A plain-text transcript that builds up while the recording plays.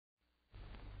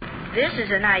This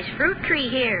is a nice fruit tree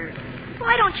here.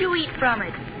 Why don't you eat from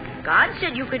it? God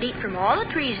said you could eat from all the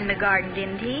trees in the garden,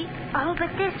 didn't he? Oh, but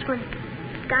this one.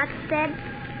 God said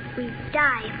we'd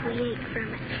die if we ate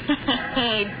from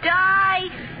it. Die?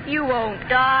 You won't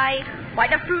die. Why,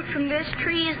 the fruit from this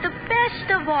tree is the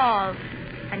best of all.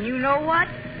 And you know what?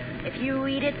 If you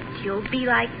eat it, you'll be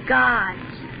like gods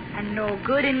and know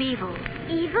good and evil.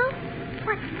 Evil?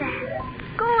 What's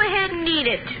that? Go ahead and eat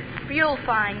it. You'll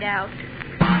find out.